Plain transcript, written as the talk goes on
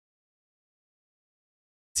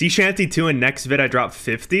See Shanty 2 and next vid I drop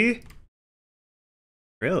 50?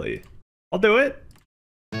 Really? I'll do it.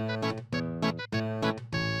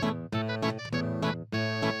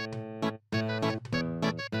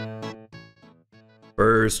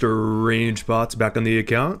 First range bots back on the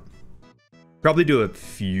account. Probably do a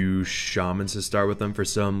few shamans to start with them for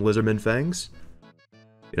some lizardman fangs.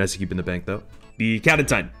 Be nice to keep in the bank though. The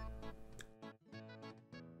Catentine.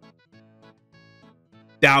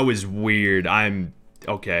 That was weird. I'm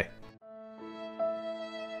okay.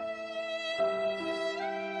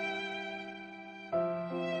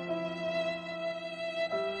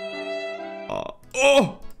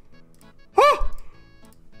 Oh! Huh!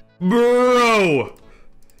 Bro!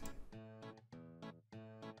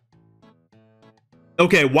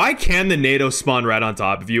 Okay, why can the NATO spawn right on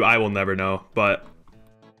top of you? I will never know, but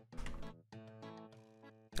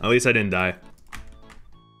at least I didn't die.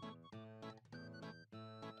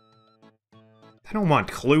 I don't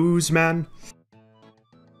want clues, man.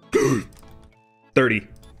 30.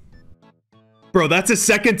 Bro, that's the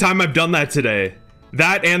second time I've done that today.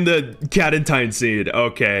 That and the Catentine seed.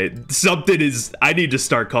 Okay, something is... I need to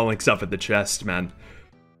start calling stuff at the chest, man.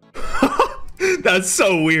 That's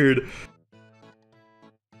so weird.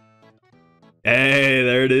 Hey,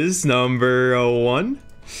 there it is. Number 1.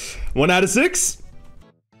 1 out of 6.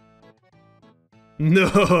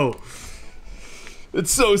 No.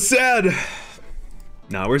 It's so sad.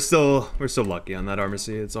 No, we're still lucky on that armor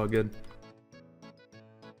seed. It's all good.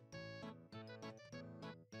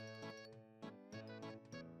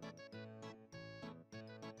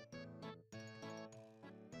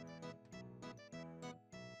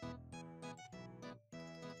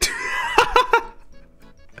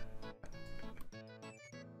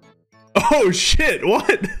 Oh shit,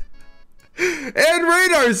 what? And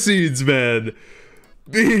radar seeds, man.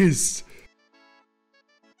 Beast.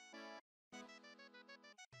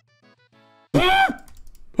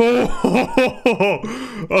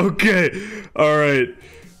 Oh, okay. All right.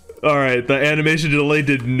 All right. The animation delay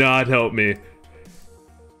did not help me.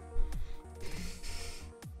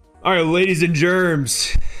 All right, ladies and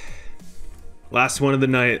germs. Last one of the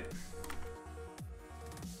night.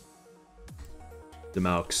 The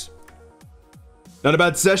Malks. Not a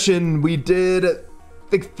bad session. We did, I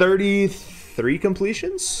think, 33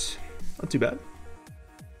 completions. Not too bad.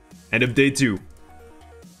 End of day 2.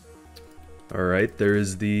 All right,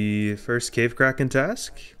 there's the first cave kraken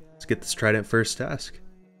task. Let's get this trident first task.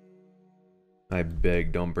 I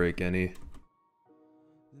beg, don't break any.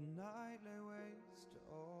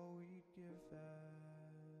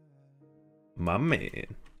 My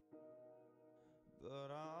man.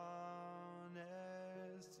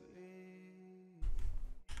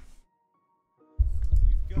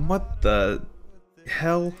 What the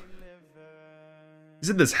hell?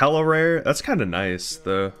 Isn't this hella rare? That's kind of nice,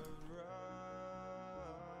 though.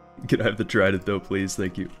 Can I have the trident, though, please?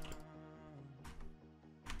 Thank you.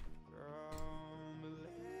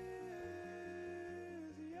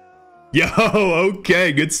 Yo,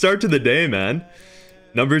 okay. Good start to the day, man.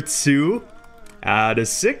 Number 2 out of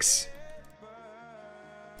 6.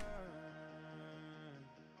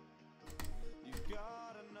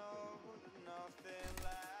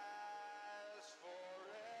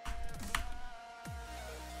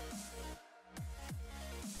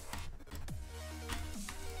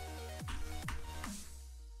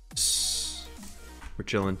 We're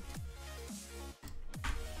chilling.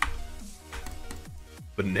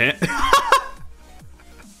 Banana.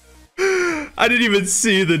 I didn't even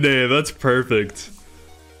see the name. That's perfect.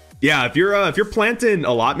 Yeah, if you're planting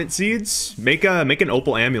allotment seeds, make an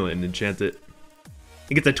opal amulet and enchant it. I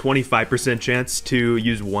think it's a 25% chance to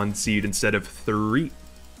use 1 seed instead of 3.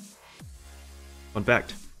 Fun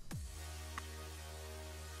fact.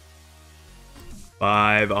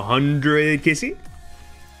 500 KC.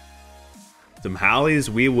 Some Hallies,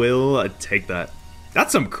 we will take that.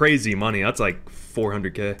 That's some crazy money. That's like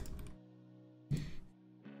 400k.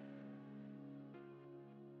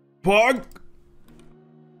 Pog.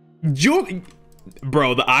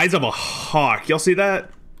 Bro, the eyes of a hawk. Y'all see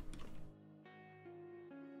that?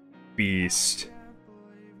 Beast.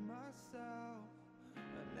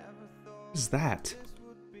 What is that?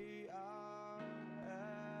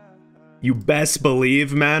 You best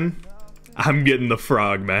believe, man, I'm getting the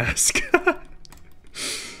frog mask.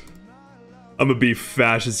 I'm gonna be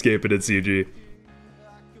Fash escaping at CG.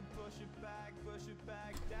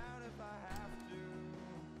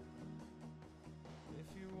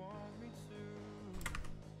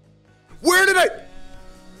 Where did I?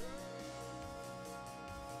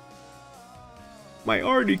 My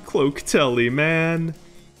Arnie cloak telly, man.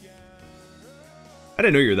 I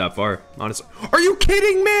didn't know you were that far, honestly. Are you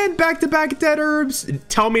kidding, man? Back-to-back dead herbs?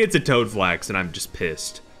 Tell me it's a toad flax and I'm just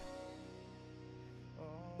pissed.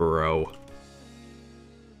 Bro.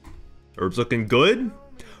 Herbs looking good.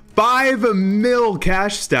 5 mil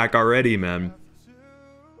cash stack already, man.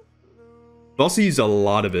 I've also used a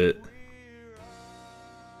lot of it.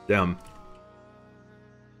 Damn.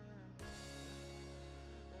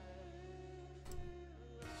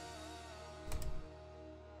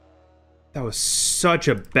 That was such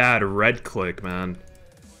a bad red click, man.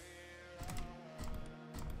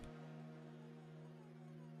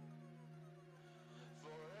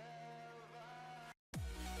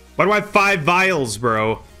 Why do I have 5 vials,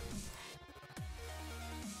 bro?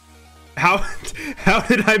 How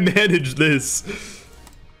did I manage this?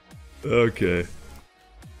 Okay.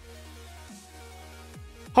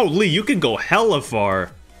 Holy, you can go hella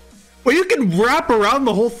far. Wait, you can wrap around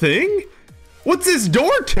the whole thing? What's this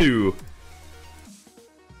door to?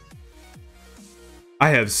 I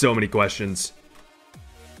have so many questions.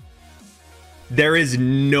 There is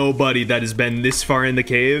nobody that has been this far in the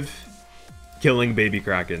cave killing baby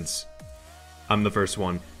krakens. I'm the first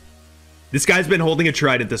one. This guy's been holding a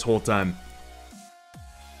trident this whole time. I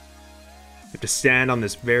have to stand on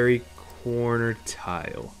this very corner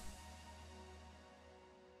tile.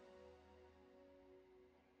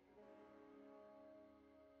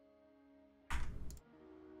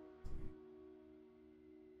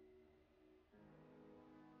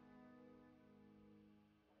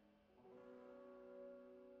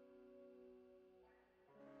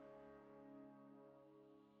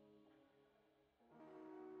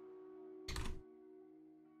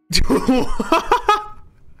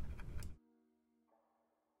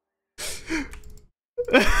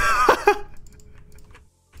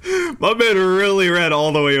 My man really ran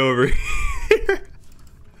all the way over here.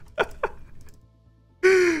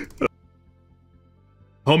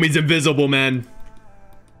 Homie's invisible, man.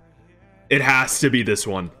 It has to be this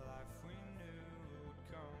one.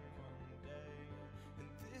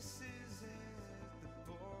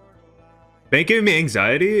 Ain't giving me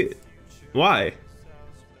anxiety? Why?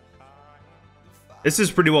 This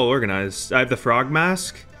is pretty well organized. I have the frog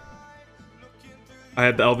mask. I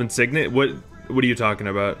have the elven signet. What are you talking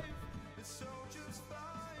about?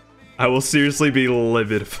 I will seriously be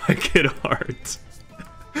livid if I get heart.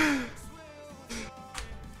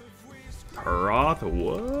 Karoth,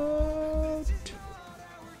 what?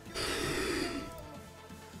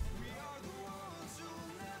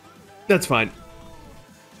 That's fine.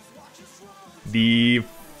 The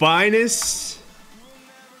finest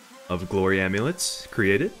of glory amulets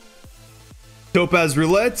created. Topaz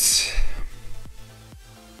roulette.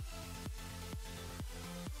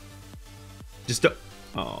 Just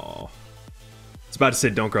oh. It's about to say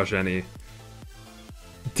don't crush any.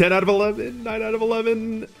 10 out of 11, 9 out of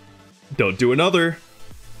 11. Don't do another.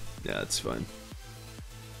 Yeah, that's fine.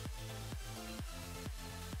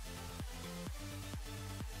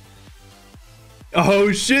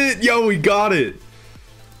 Oh shit, yo, we got it.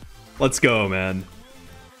 Let's go, man.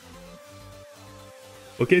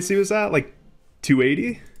 Okay, see what's that? Like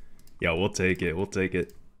 280? Yeah, we'll take it. We'll take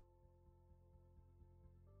it.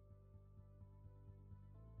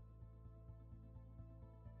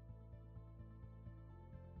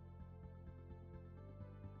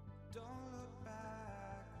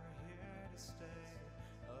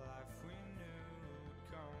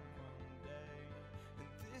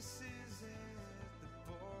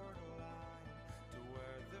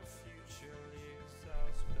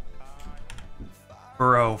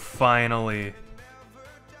 Bro, finally.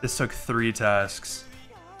 This took 3 tasks.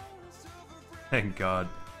 Thank God.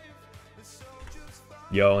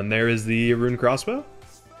 Yo, and there is the rune crossbow.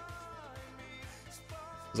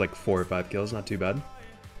 It's like 4 or 5 kills, not too bad.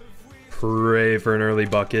 Pray for an early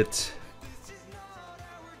bucket.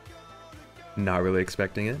 Not really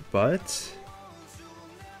expecting it, but...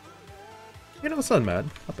 you know, it's not bad.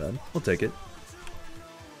 Not bad. We'll take it.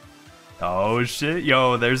 Oh shit,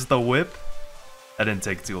 yo, there's the whip. That didn't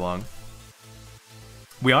take too long.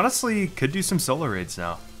 We honestly could do some solo raids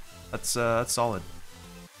now. That's solid.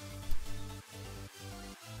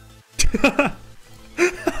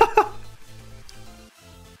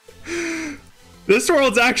 This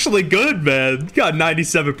world's actually good, man. Got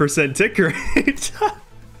 97% tick rate.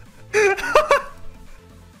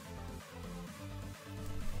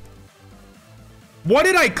 What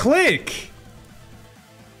did I click?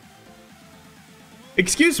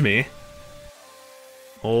 Excuse me.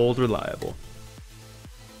 Old reliable.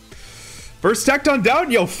 First tecton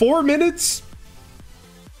down, yo, 4 minutes.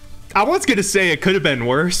 I was gonna say it could have been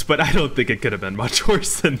worse, but I don't think it could have been much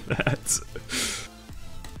worse than that.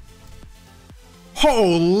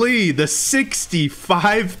 Holy, the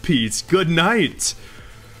 65 piece. Good night.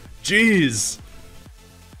 Jeez.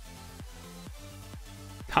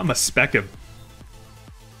 I'ma spec him.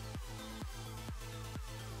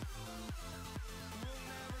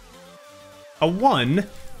 A 1?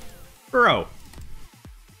 Bro.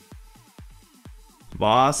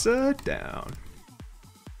 Vasa down.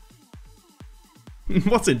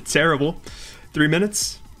 Wasn't terrible. 3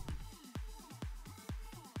 minutes.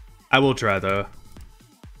 I will try though.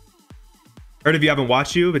 Heard if you haven't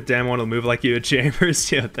watched you, but damn, want to move like you at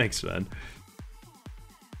Chambers. Yeah, thanks, man.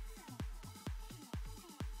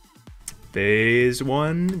 Phase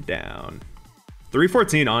 1 down.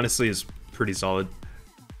 314 honestly is pretty solid.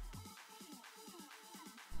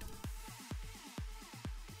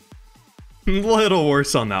 Little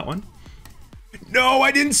worse on that one. No,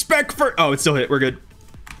 I didn't spec for. Oh, it still hit. We're good.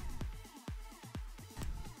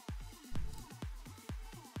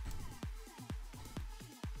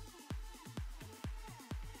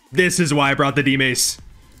 This is why I brought the D-Mace.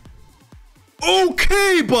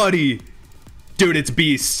 Okay, buddy. Dude, it's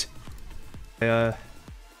beast. Try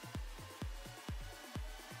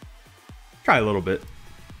a little bit.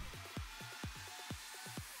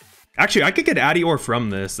 Actually, I could get Addy Ore from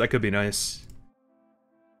this. That could be nice.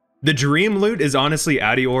 The dream loot is honestly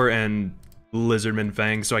Addy Ore and Lizardman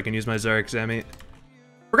Fang, so I can use my Xeric Sammy.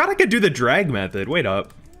 Forgot I could do the drag method. Wait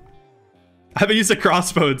up. I haven't used a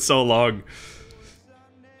crossbow in so long.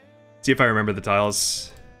 See if I remember the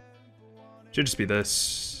tiles. Should just be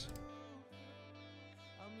this.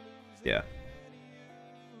 Yeah.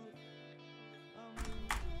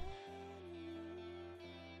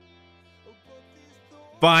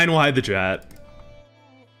 Fine, we'll hide the chat.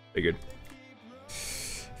 Figured.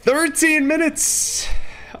 13 minutes!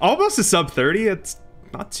 Almost a sub 30, it's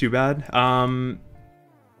not too bad.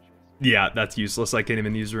 Yeah, that's useless. I can't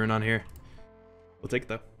even use Rune on here. We'll take it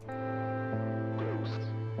though.